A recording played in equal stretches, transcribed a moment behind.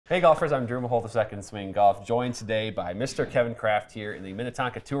Hey golfers, I'm Drew Mahowald of Second Swing Golf, joined today by Mr. Kevin Kraft here in the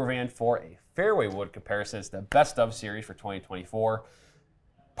Minnetonka Tour van for a fairway wood comparison. It's the best of series for 2024.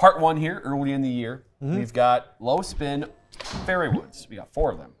 Part one here, early in the year. We've got low spin fairway woods. We got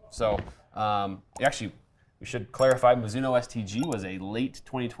 4 of them. So actually, we should clarify, Mizuno ST-G was a late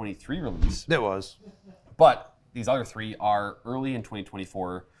 2023 release. It was. But these other 3 are early in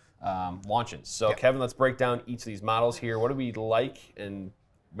 2024 launches. So Kevin, let's break down each of these models here. What do we like and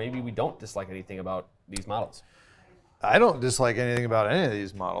maybe we don't dislike anything about these models? I don't dislike anything about any of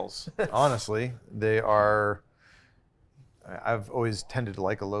these models, honestly. They are, I've always tended to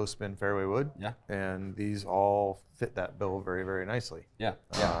like a low spin fairway wood. Yeah. And these all fit that bill very, very nicely. Yeah,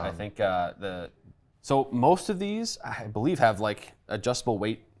 yeah. I think so most of these, I believe, have like adjustable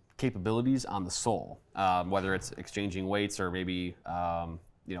weight capabilities on the sole, whether it's exchanging weights or maybe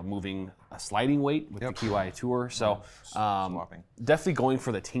you know, moving a sliding weight with the Qi10 Tour. So definitely going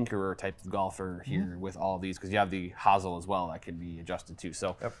for the tinkerer type of golfer here with all of these, because you have the hosel as well that can be adjusted too.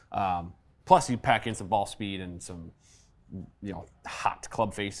 So plus you pack in some ball speed and some, you know, hot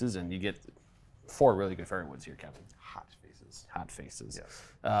club faces, and you get 4 really good fairway woods here, Kevin. Hot faces. Hot faces. Yes.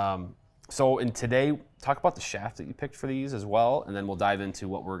 So in today, talk about the shaft that you picked for these as well, and then we'll dive into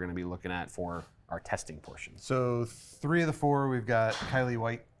what we're going to be looking at for our testing portion. So 3 of the 4, we've got Kylie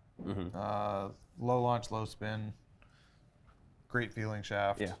White, low launch, low spin, great feeling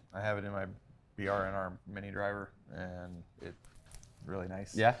shaft. Yeah. I have it in my BRNR mini driver, and it's really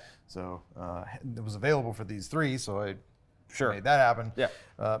nice. Yeah. So it was available for these 3, so I made that happen. Yeah.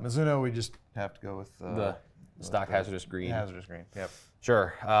 Mizuno, we just have to go with the stock hazardous green. Hazardous green. Yep.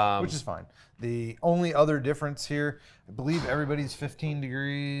 Sure. Which is fine. The only other difference here, I believe everybody's 15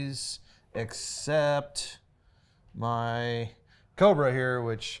 degrees. Except my Cobra here,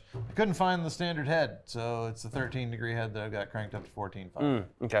 which I couldn't find the standard head, so it's the 13-degree head that I've got cranked up to 14.5.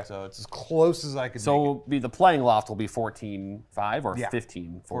 Okay. So it's as close as I could make it. The playing loft will be 14.5 or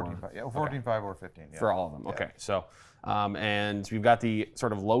 15? 14.5. Yeah, 14.5 or 15. Yeah. For all of them. Yeah. Okay. So, and we've got the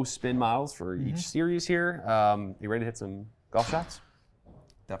sort of low spin models for each series here. You ready to hit some golf shots?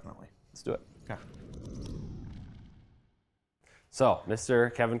 Definitely. Let's do it. Okay. So,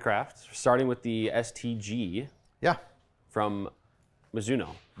 Mr. Kevin Kraft, starting with the ST-G from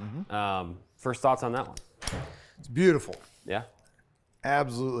Mizuno. First thoughts on that one? It's beautiful. Yeah?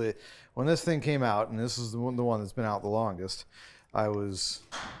 Absolutely. When this thing came out, and this is the one that's been out the longest, I was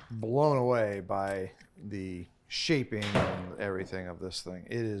blown away by the shaping and everything of this thing.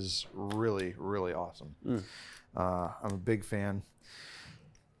 It is really, really awesome. I'm a big fan.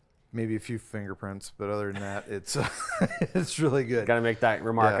 Maybe a few fingerprints, but other than that, it's it's really good. Got to make that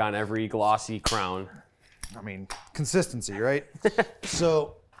remark on every glossy crown. I mean, consistency, right?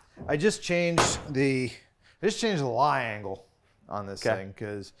 So I just changed the lie angle on this thing,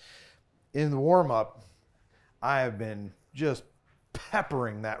 because in the warm-up, I have been just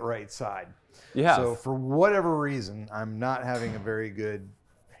peppering that right side. You have. So for whatever reason, I'm not having a very good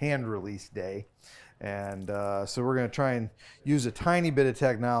hand release day. And so we're going to try and use a tiny bit of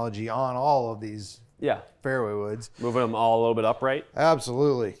technology on all of these fairway woods. Moving them all a little bit upright?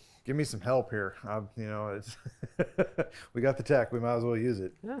 Absolutely. Give me some help here. You know, it's we got the tech. We might as well use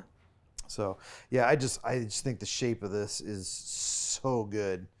it. Yeah. So, yeah, I just think the shape of this is so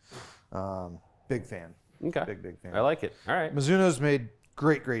good. Big fan. Okay. Big fan. I like it. All right. Mizuno's made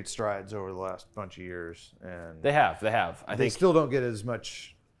great strides over the last bunch of years. And they have. I think still don't get as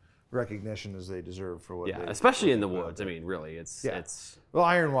much recognition as they deserve for what they especially in the woods. I mean, really, it's well,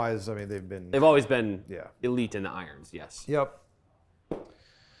 iron wise, I mean, they've always been elite in the irons. Yes. Yep. All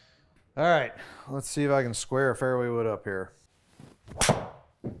right, let's see if I can square a fairway wood up here.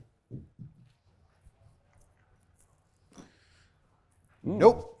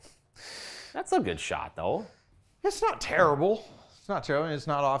 Nope. That's a good shot, though. It's not terrible. It's not terrible. It's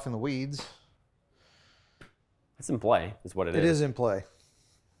not off in the weeds. It's in play, is what it is. It is in play.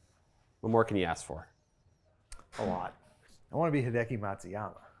 What more can you ask for? A lot. I want to be Hideki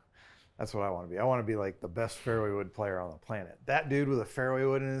Matsuyama. That's what I want to be. I want to be like the best fairway wood player on the planet. That dude with a fairway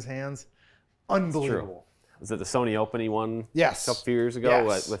wood in his hands, unbelievable. Was it the Sony Open he won a couple years ago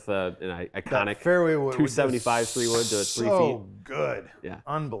with an iconic fairway wood 275 3-wood to 3 feet? So good. Yeah.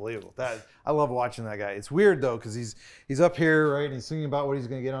 Unbelievable. I love watching that guy. It's weird though, because he's up here, right, and he's thinking about what he's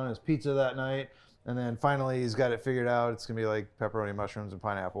going to get on his pizza that night. And then finally he's got it figured out. It's going to be like pepperoni, mushrooms, and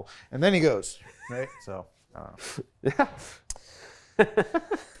pineapple. And then he goes, right? So, I don't know. Yeah.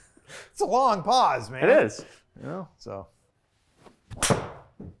 It's a long pause, man. It is. You know, so. I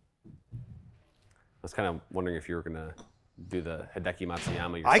was kind of wondering if you were going to do the Hideki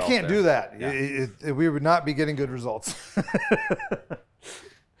Matsuyama yourself. I can't do that. Yeah. We would not be getting good results.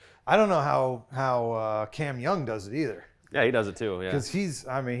 I don't know how Cam Young does it either. Yeah, he does it too. Yeah. Because he's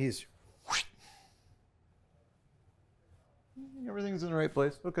everything's in the right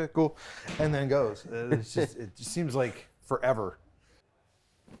place. Okay, cool. And then goes. It just seems like forever.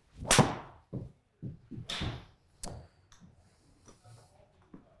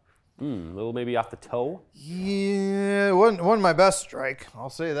 A little maybe off the toe. Yeah, it wasn't my best strike. I'll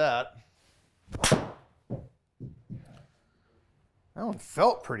say that. That one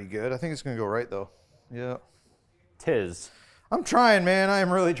felt pretty good. I think it's going to go right, though. Yeah. Tis. I'm trying, man. I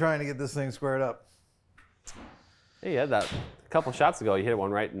am really trying to get this thing squared up. Hey, you had that a couple shots ago. You hit one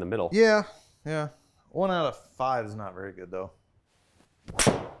right in the middle. Yeah, yeah. 1 out of 5 is not very good, though.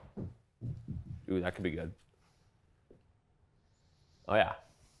 Ooh, that could be good. Oh, yeah.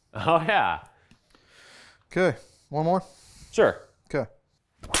 Oh, yeah. Okay, one more? Sure. Okay.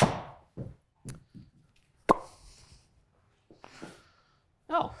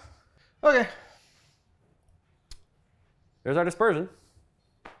 Oh. Okay. There's our dispersion.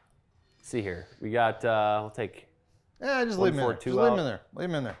 Let's see here. We got, we'll take. Yeah, just leave him in there. Just leave him in there. Leave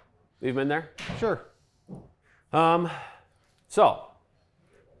him in there. Leave him in there? Sure. So,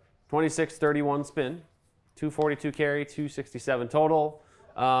 26-31 spin, 242 carry, 267 total.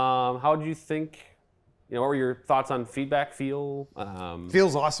 How did you think, what were your thoughts on feedback, feel?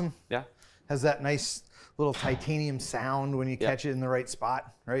 Feels awesome. Yeah. Has that nice little titanium sound when you catch it in the right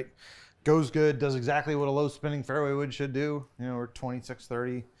spot, right? Goes good, does exactly what a low spinning fairway wood should do. We're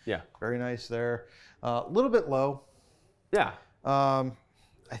 26-30. Yeah. Very nice there. A little bit low. Yeah. I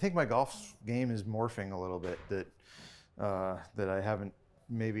think my golf game is morphing a little bit that I haven't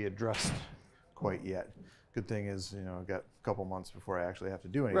maybe addressed quite yet. Good thing is, I've got a couple months before I actually have to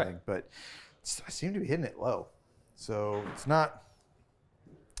do anything, but I seem to be hitting it low. So it's not,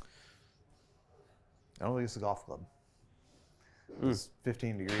 I don't think it's a golf club.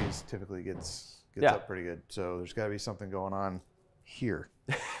 15 degrees typically gets up pretty good. So there's got to be something going on here.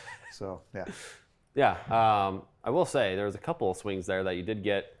 So, yeah. Yeah. I will say there was a couple of swings there that you did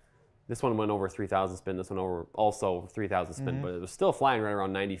get. This one went over 3,000 spin. This one over also 3,000 spin, but it was still flying right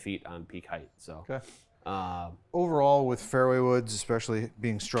around 90 feet on peak height. So, okay. Overall, with fairway woods, especially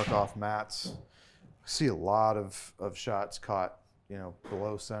being struck off mats, I see a lot of shots caught,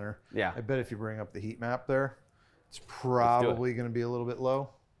 below center. Yeah. I bet if you bring up the heat map there, it's probably going to be a little bit low.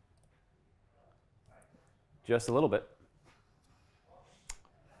 Just a little bit.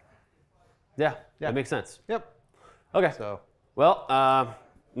 Yeah, that makes sense. Yep. Okay. So, well,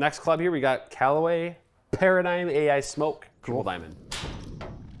 next club here, we got Callaway Paradym AI Smoke Triple Diamond.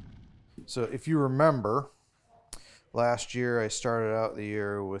 So if you remember, last year I started out the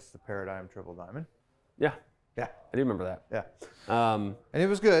year with the Paradym Triple Diamond. Yeah. Yeah. I do remember that. Yeah. And it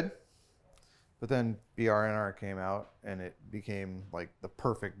was good. But then BRNR came out and it became like the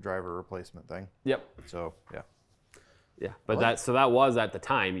perfect driver replacement thing. Yep. So, yeah. Yeah, but that was at the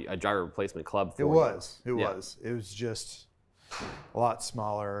time a driver replacement club for It was. you. It was. It was just a lot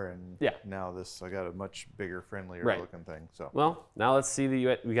smaller, and now I got a much bigger, friendlier looking thing. So well, now let's see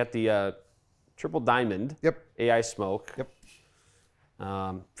we got the Triple Diamond. Yep. AI Smoke. Yep.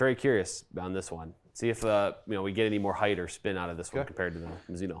 Very curious on this one. See if we get any more height or spin out of this one compared to the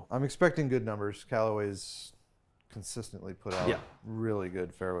Mizuno. I'm expecting good numbers. Callaway's consistently put out really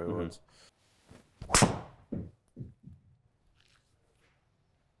good fairway woods.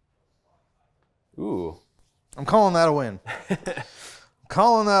 Ooh. I'm calling that a win. I'm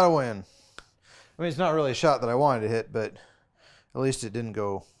calling that a win. I mean, it's not really a shot that I wanted to hit, but at least it didn't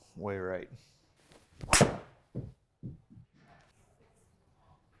go way right.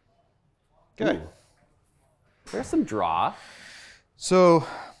 Okay. Ooh. There's some draw. So,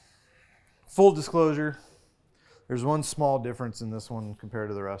 full disclosure, there's one small difference in this one compared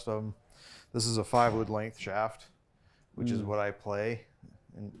to the rest of them. This is a 5-wood length shaft, which is what I play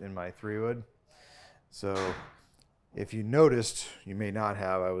in my 3-wood. So if you noticed, you may not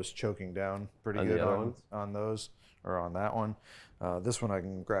have, I was choking down pretty good on those, or on that one. This one I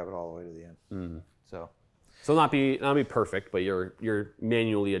can grab it all the way to the end. So not be perfect, but you're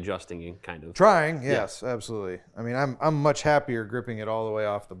manually adjusting kind of. Trying, yes, absolutely. I mean, I'm much happier gripping it all the way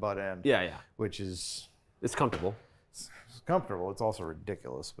off the butt end. Yeah. Which is it's comfortable. It's comfortable. It's also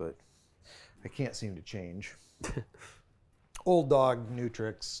ridiculous, but I can't seem to change. Old dog, new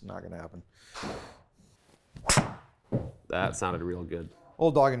tricks, not gonna happen. That sounded real good.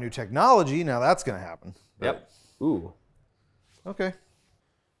 Old dog and new technology, now that's going to happen. Yep. Ooh. Okay.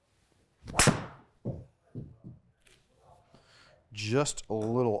 Just a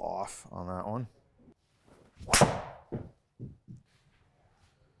little off on that one.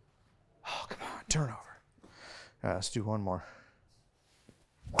 Oh, come on, turn over. All right, let's do one more.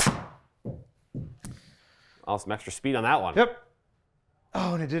 Oh, some extra speed on that one. Yep.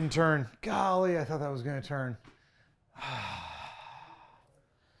 Oh, and it didn't turn. Golly, I thought that was going to turn. I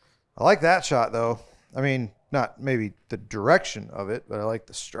like that shot, though. I mean, not maybe the direction of it, but I like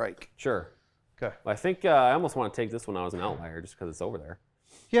the strike. Sure. Okay. Well, I think I almost want to take this one out as an outlier just because it's over there.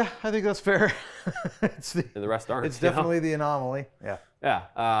 Yeah, I think that's fair. And the rest aren't. It's definitely the anomaly. Yeah.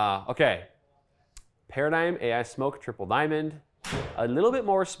 Yeah. Okay. Paradym AI Smoke Triple Diamond. A little bit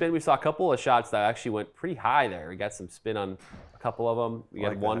more spin. We saw a couple of shots that actually went pretty high there. We got some spin on a couple of them. We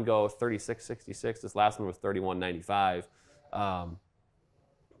had one go 36.66. This last one was 31.95.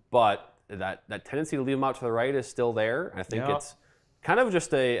 But that tendency to leave them out to the right is still there. I think it's kind of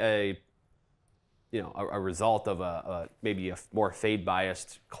just a result of maybe a more fade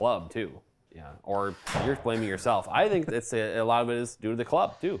biased club too. Yeah, or you're blaming yourself. I think it's a lot of it is due to the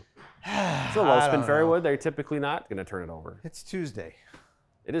club too. It's a low spin fairway. They're typically not going to turn it over. It's Tuesday.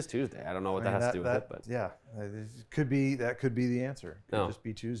 It is Tuesday. I don't know what that has to do with it, but yeah, it could be that could be the answer. It could just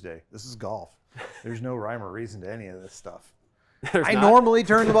be Tuesday. This is golf. There's no rhyme or reason to any of this stuff. I normally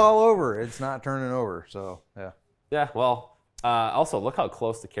turn the ball over. It's not turning over. So yeah. Yeah. Well, also look how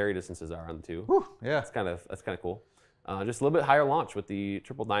close the carry distances are on the two. Whew, yeah. That's kind of cool. Just a little bit higher launch with the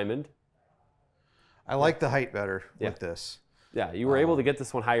triple diamond. I like the height better with this. Yeah, you were able to get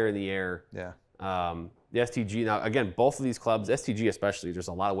this one higher in the air. Yeah. The ST-G, now again, both of these clubs, ST-G especially, there's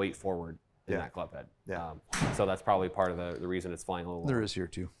a lot of weight forward in that club head. Yeah. So that's probably part of the reason it's flying a little lower. There is here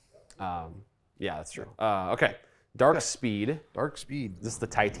too. Yeah, that's true. Okay. DARKSPEED. DARKSPEED. This is the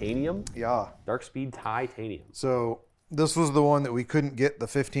titanium? Yeah. DARKSPEED titanium. So this was the one that we couldn't get the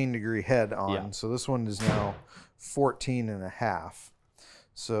 15-degree head on. Yeah. So this one is now 14.5.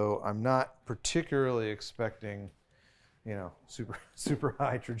 So I'm not particularly expecting, super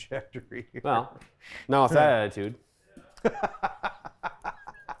high trajectory here. Well, no, with that attitude.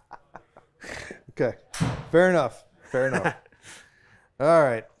 Okay, fair enough. Fair enough. All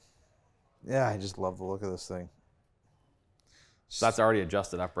right. Yeah, I just love the look of this thing. So that's already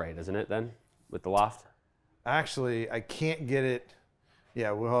adjusted upright, isn't it, then, with the loft? Actually, I can't get it.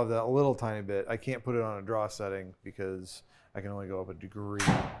 Yeah, we'll have that little tiny bit. I can't put it on a draw setting because I can only go up a degree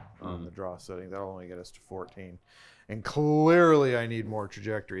on the draw setting. That'll only get us to 14. And clearly I need more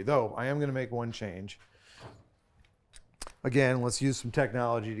trajectory, though I am going to make one change. Again, let's use some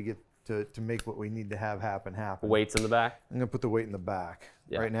technology to get to make what we need to have happen. Weights in the back? I'm going to put the weight in the back.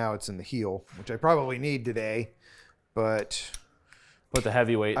 Yeah. Right now it's in the heel, which I probably need today, but put the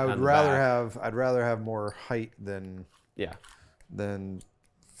heavy weight I would on the rather back. I'd rather have more height than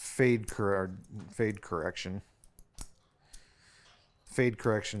fade correction. Fade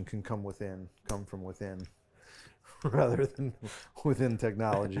correction can come from within, rather than within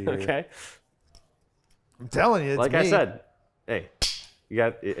technology. Okay. I'm telling you, it's like me. I said, hey,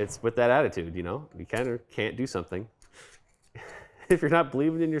 it's with that attitude, You kind of can't do something if you're not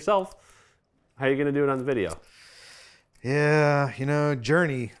believing in yourself. How are you going to do it on the video? Yeah,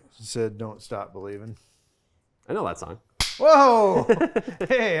 Journey said, "Don't stop believing." I know that song. Whoa!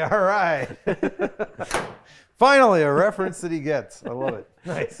 Hey, all right. Finally, a reference that he gets. I love it.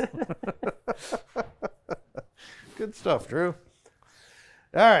 Nice. Good stuff, Drew.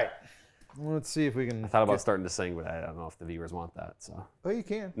 All right. Let's see if we can. I thought about starting to sing, but I don't know if the viewers want that. So. Oh, you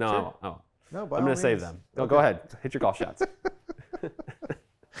can. No, sure. no. No, I'm going to save them. No, go ahead. Hit your golf shots.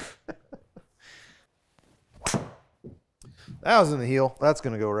 That was in the heel. That's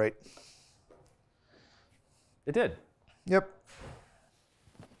going to go right. It did. Yep.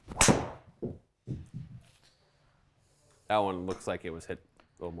 That one looks like it was hit a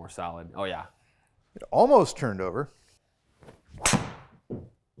little more solid. Oh, yeah. It almost turned over.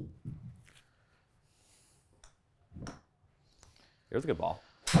 Here's a good ball.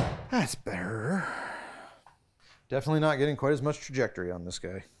 That's better. Definitely not getting quite as much trajectory on this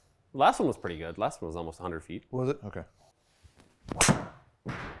guy. Last one was pretty good. Last one was almost 100 feet. Was it? Okay.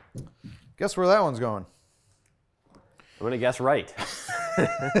 Guess where that one's going? I'm going to guess right.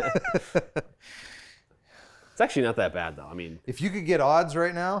 It's actually not that bad, though. I mean, if you could get odds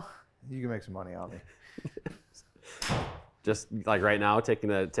right now, you can make some money on me. Just like right now,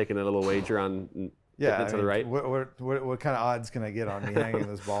 taking a little wager on getting it to the right. What kind of odds can I get on me hanging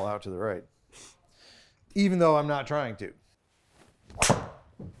this ball out to the right? Even though I'm not trying to.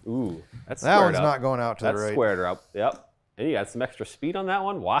 Ooh, that one's not going out to the right. That's squared her up. Yep. And you got some extra speed on that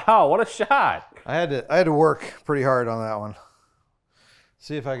one. Wow, what a shot! I had to work pretty hard on that one.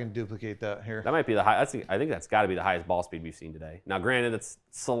 See if I can duplicate that here. That might be the high. I think that's got to be the highest ball speed we've seen today. Now, granted, it's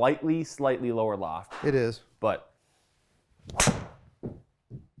slightly lower loft. It is, but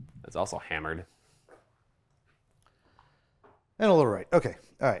it's also hammered. And a little right. Okay,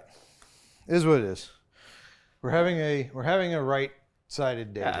 all right. It is what it is. We're having a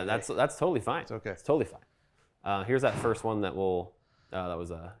right-sided day. Yeah, today. that's totally fine. It's okay. It's totally fine. Here's that first one that will that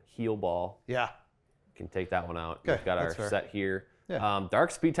was a heel ball. Yeah. Can take that one out. Okay, We've got our that's fair. set here. Yeah.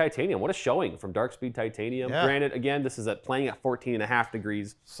 DARKSPEED Titanium. What a showing from DARKSPEED Titanium. Yeah. Granted, again, this is playing at 14.5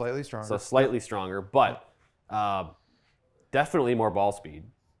 degrees. Slightly stronger. So slightly stronger, but definitely more ball speed.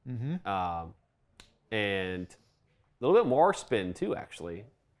 Mm-hmm. And a little bit more spin too, actually.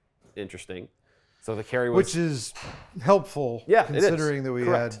 Interesting. So the carry was... Which is helpful, Yeah, considering that we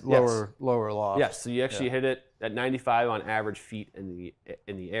Correct. had lower loft. Yes, so you actually hit it at 95 on average feet in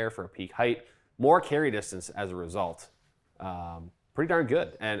the air for a peak height. More carry distance as a result. Pretty darn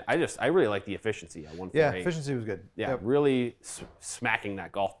good. And I really like the efficiency at 148. Yeah, efficiency was good. Yeah, Yep. really smacking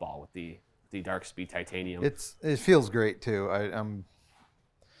that golf ball with the DARKSPEED Titanium. It feels great too. I'm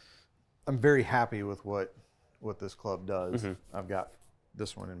very happy with what this club does. Mm-hmm. I've got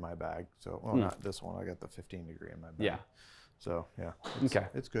this one in my bag. So, well, not this one. I got the 15 degree in my bag. Yeah. So, yeah.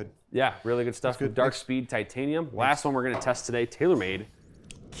 It's good. Yeah, really good stuff. good. DARKSPEED Titanium. Last one we're going to test today, TaylorMade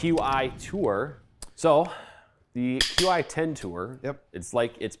Qi Tour. So, the Qi10 Tour, Yep. it's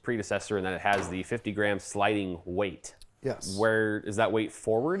like its predecessor in that it has the 50-gram sliding weight. Yes. Where is that weight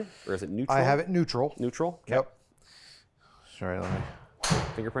forward or is it neutral? I have it neutral. Neutral? Okay. Yep. Sorry, let me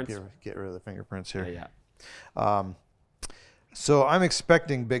Fingerprints? get rid of the fingerprints here. Yeah. So I'm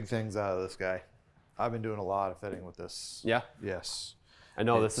expecting big things out of this guy. I've been doing a lot of fitting with this. Yeah? Yes. I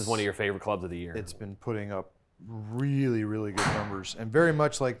know this is one of your favorite clubs of the year. It's been putting up really, really good numbers, and very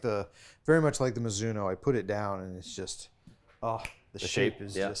much like the Mizuno. I put it down, and it's just, the shape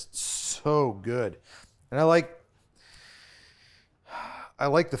is just so good, and I like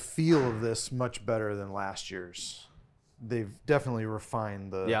the feel of this much better than last year's. They've definitely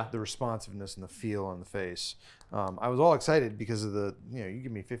refined the responsiveness and the feel on the face. I was all excited because of you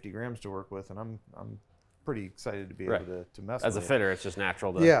give me 50 grams to work with, and I'm pretty excited to be able to mess with it. As a fitter, it's just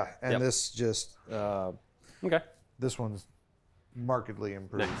natural to... Yeah, and this just... okay. This one's markedly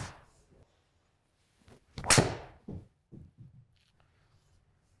improved. Nice.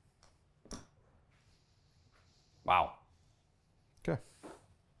 Wow. Okay.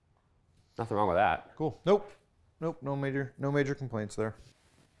 Nothing wrong with that. Cool. Nope. No major complaints there.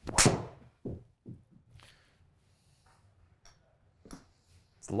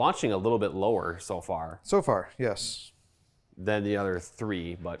 It's launching a little bit lower so far So far, yes. than the other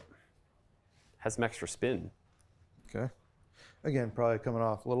three, but has some extra spin. Okay. Again, probably coming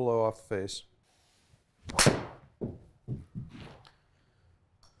off a little low off the face.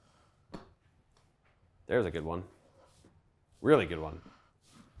 There's a good one. Really good one.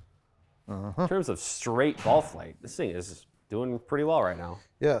 In terms of straight ball flight, this thing is doing pretty well right now.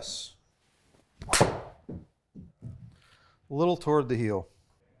 Yes. A little toward the heel.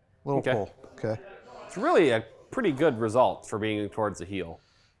 Little pull. Okay. It's really a pretty good result for being towards the heel.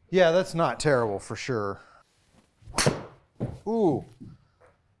 Yeah, that's not terrible for sure. Ooh.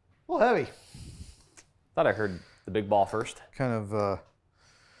 A little heavy. Thought I heard the big ball first. Kind of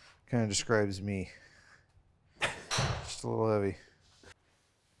describes me. Just a little heavy.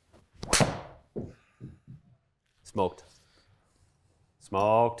 Smoked.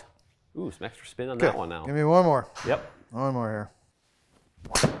 Smoked. Ooh, some extra spin on that one now. Give me one more. Yep. One more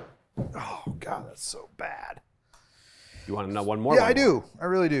here. Oh, God, that's so bad. You want to know one more? Yeah, I do. I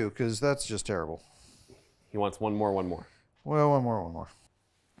really do, because that's just terrible. He wants one more. Well, one more.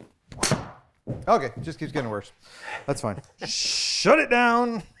 Okay, it just keeps getting worse. That's fine. Shut it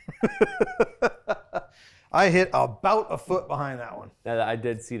down. I hit about a foot behind that one. Yeah, I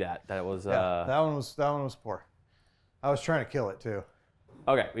did see that. That was that one was poor. I was trying to kill it too.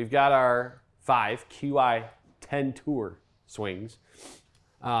 Okay, we've got our 5 Qi10 Tour swings.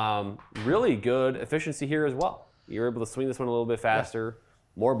 Really good efficiency here as well. You're able to swing this one a little bit faster,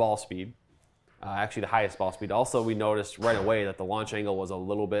 more ball speed. Actually, the highest ball speed. Also, we noticed right away that the launch angle was a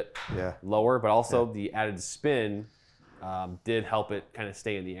little bit lower, but also the added spin did help it kind of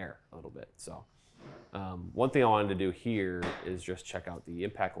stay in the air a little bit. So one thing I wanted to do here is just check out the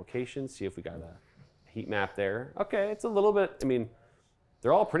impact location, see if we got a heat map there. Okay, it's a little bit, I mean,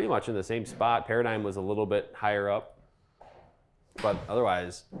 they're all pretty much in the same spot. Paradym was a little bit higher up, but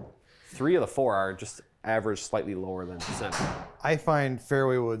otherwise, 3 of the 4 are just average slightly lower than center. I find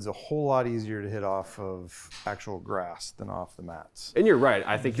fairway woods a whole lot easier to hit off of actual grass than off the mats. And you're right.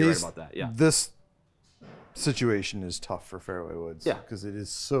 I think you're right about that. Yeah. This situation is tough for fairway woods. Yeah. Because it is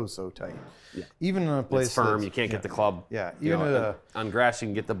so tight. Yeah. Even in a place It's firm. You can't get the club. Yeah. You Even know, on grass, you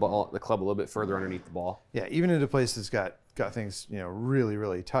can get the club a little bit further underneath the ball. Yeah. Even in a place that's got got things, you know, really,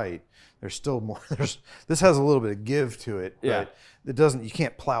 really tight. There's still more. This has a little bit of give to it, but it doesn't. You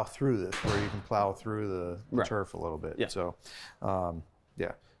can't plow through this where you can plow through the turf a little bit. Yeah. So,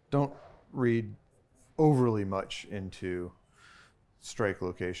 yeah, don't read overly much into strike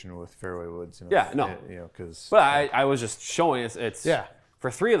location with fairway woods. You know, Yeah, no. You know, because. But I was just showing it's for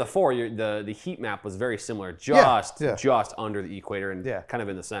 3 of the 4, the heat map was very similar, just under the equator and kind of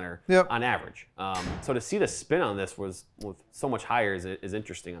in the center on average. So to see the spin on this was so much higher is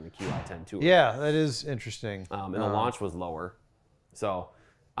interesting on the Qi10 Tour. Yeah, that is interesting. And the launch was lower, so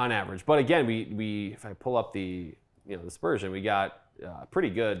on average. But again, we if I pull up the dispersion, we got pretty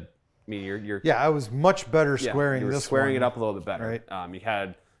good. I mean, you're I was much better squaring you were this squaring one, it up a little bit better. Right. You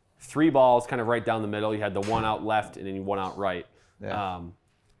had 3 balls kind of right down the middle. You had the one out left and then one out right.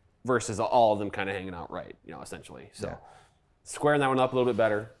 Versus all of them kind of hanging out right, essentially. So squaring that one up a little bit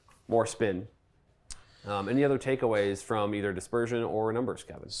better, more spin. Any other takeaways from either dispersion or numbers,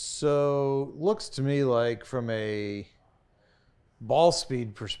 Kevin? So looks to me like from a ball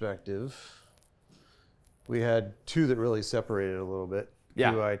speed perspective, we had 2 that really separated a little bit.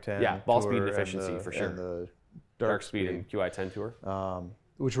 Yeah, Qi10 ball Tour speed and efficiency for sure. And the Dark Speed and Qi10 Tour.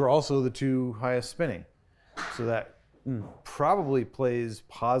 Which were also the 2 highest spinning. So that probably plays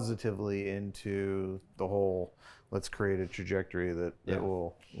positively into the whole, let's create a trajectory that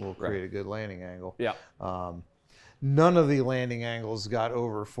will create a good landing angle. Yeah. None of the landing angles got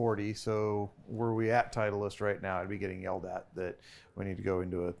over 40, so were we at Titleist right now, I'd be getting yelled at that we need to go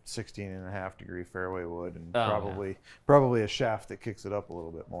into a 16.5 degree fairway wood and probably a shaft that kicks it up a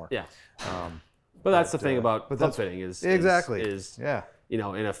little bit more. Yeah. But that's the thing about club fitting is if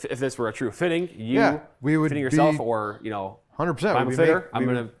this were a true fitting, we would fitting yourself or 100%. If I'm a fitter, I'm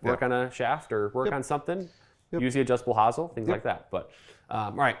going to work on a shaft or work on something. Use the adjustable hosel, things like that. But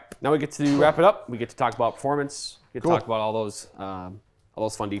all right, now we get to wrap it up. We get to talk about performance. We get to talk about all those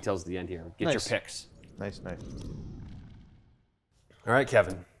fun details at the end here. Get your picks. Nice. All right,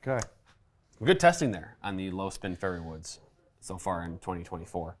 Kevin. Okay. Good testing there on the low spin fairway woods so far in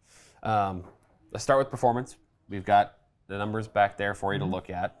 2024. Let's start with performance. We've got the numbers back there for you to look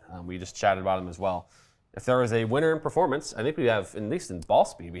at. We just chatted about them as well. If there was a winner in performance, I think we have, at least in ball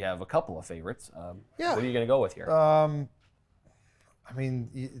speed, we have a couple of favorites. What are you going to go with here? I mean,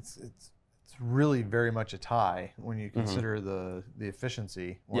 it's really very much a tie when you consider the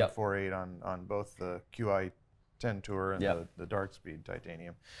efficiency. 148 on both the Qi10 Tour and the DARKSPEED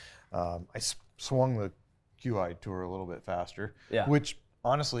Titanium. I swung the Qi Tour a little bit faster, which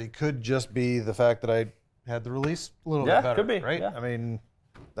honestly could just be the fact that I had the release a little bit better. Could be. Right? Yeah. I mean,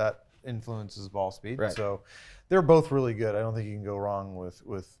 that influences ball speed. Right. So they're both really good. I don't think you can go wrong with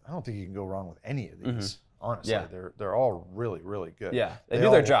I don't think you can go wrong with any of these. Honestly, they're all really, really good. Yeah, they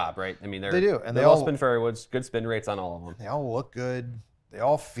do their job, right? I mean, they do, and they all spin fairway woods. Good spin rates on all of them. They all look good. They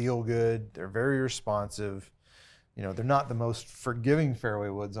all feel good. They're very responsive. They're not the most forgiving fairway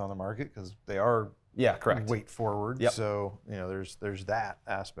woods on the market because they are weight forward. Yep. So there's that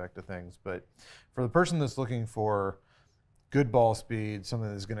aspect of things. But for the person that's looking for good ball speed,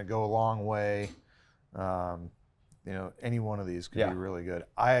 something that's going to go a long way, any one of these could be really good.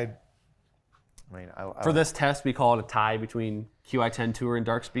 For this test, we call it a tie between Qi10 Tour and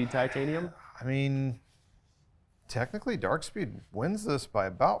DARKSPEED Titanium. I mean, technically, DARKSPEED wins this by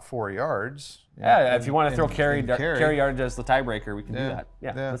about 4 yards. Yeah, if you want to throw carry yardage as the tiebreaker, we can do that.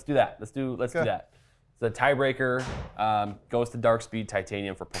 Yeah, let's do that. Let's do that. The tiebreaker goes to DARKSPEED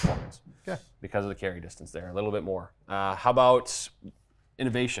Titanium for performance because of the carry distance there, a little bit more. How about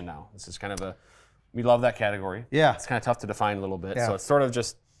innovation now? This is kind of we love that category. Yeah. It's kind of tough to define a little bit. Yeah. So it's sort of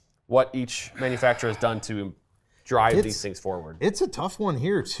just what each manufacturer has done to drive these things forward. It's a tough one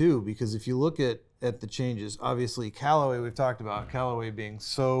here too, because if you look at the changes, obviously Callaway, we've talked about Callaway being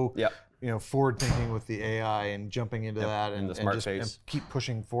so forward thinking with the AI and jumping into that and keep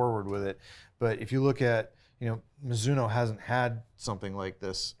pushing forward with it. But if you look at Mizuno hasn't had something like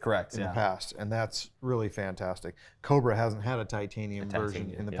this in the past, and that's really fantastic. Cobra hasn't had a titanium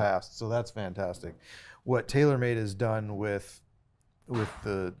version in the past, so that's fantastic. What TaylorMade has done with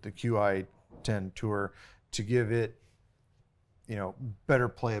the Qi10 Tour to give it better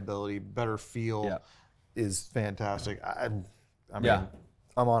playability, better feel is fantastic. I mean,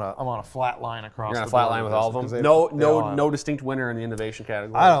 I'm on a flat line across. You're on a flat line with all of them. No distinct winner in the innovation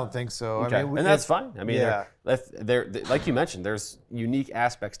category. I don't think so. Okay. I mean, and that's fine. I mean, they're like you mentioned. There's unique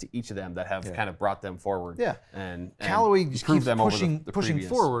aspects to each of them that have kind of brought them forward. Yeah. And Callaway just keeps pushing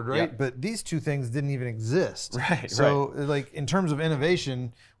forward, right? Yeah. But these two things didn't even exist. Right. So, like in terms of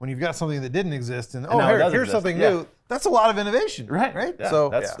innovation, when you've got something that didn't exist, and here's something new, that's a lot of innovation. Right. Right. Yeah. So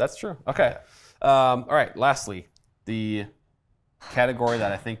that's true. Okay. All right. Lastly, the category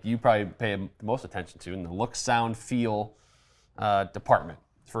that I think you probably pay the most attention to in the look, sound, feel department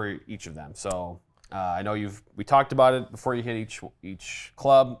for each of them. So I know we talked about it before you hit each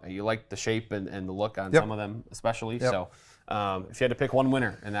club. You like the shape and the look on some of them especially. Yep. So if you had to pick one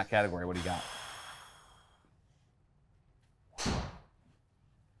winner in that category, what do you got?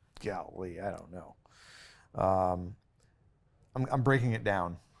 Golly, I don't know. I'm breaking it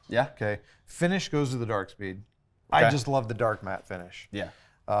down. Yeah. Okay. Finish goes to the DARKSPEED. Okay. I just love the dark matte finish. Yeah.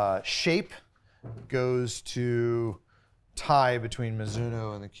 Shape goes to tie between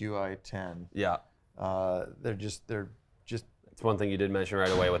Mizuno and the Qi10. Yeah. They're just It's one thing you did mention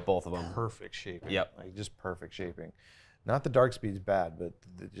right away with both of them. perfect shaping. Yep. Like just perfect shaping. Not the DARKSPEED's bad, but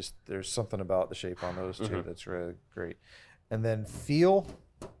there's something about the shape on those two that's really great. And then feel.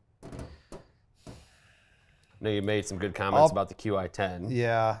 I know you made some good comments about the Qi10.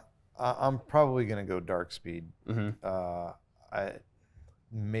 Yeah, I'm probably gonna go DARKSPEED.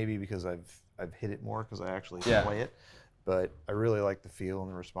 Maybe because I've hit it more because I actually play it, but I really like the feel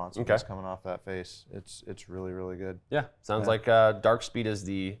and the responsiveness coming off that face. It's really, really good. Yeah, sounds like DARKSPEED is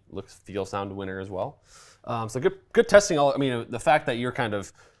the look, feel, sound winner as well. So good testing. I mean, the fact that you're kind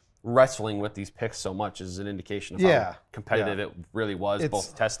of wrestling with these picks so much is an indication of how competitive it really was,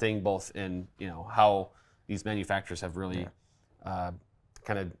 both testing, both in how these manufacturers have really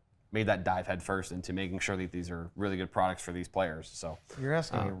kind of made that dive head first into making sure that these are really good products for these players. So you're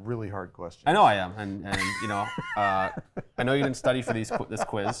asking me really hard questions. I know I am, and I know you didn't study for this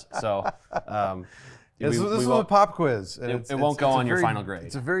quiz, so this is a pop quiz. And it won't go on your final grade.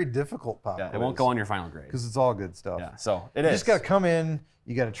 It's a very difficult pop quiz. It won't go on your final grade because it's all good stuff. Yeah, so it you is. just got to come in.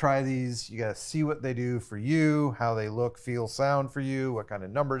 You got to try these. You got to see what they do for you, how they look, feel, sound for you, what kind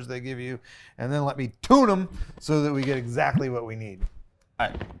of numbers they give you, and then let me tune them so that we get exactly what we need.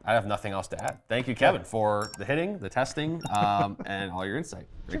 I have nothing else to add. Thank you, Kevin, for the hitting, the testing, and all your insight.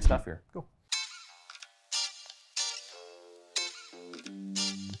 Great stuff here. Cool.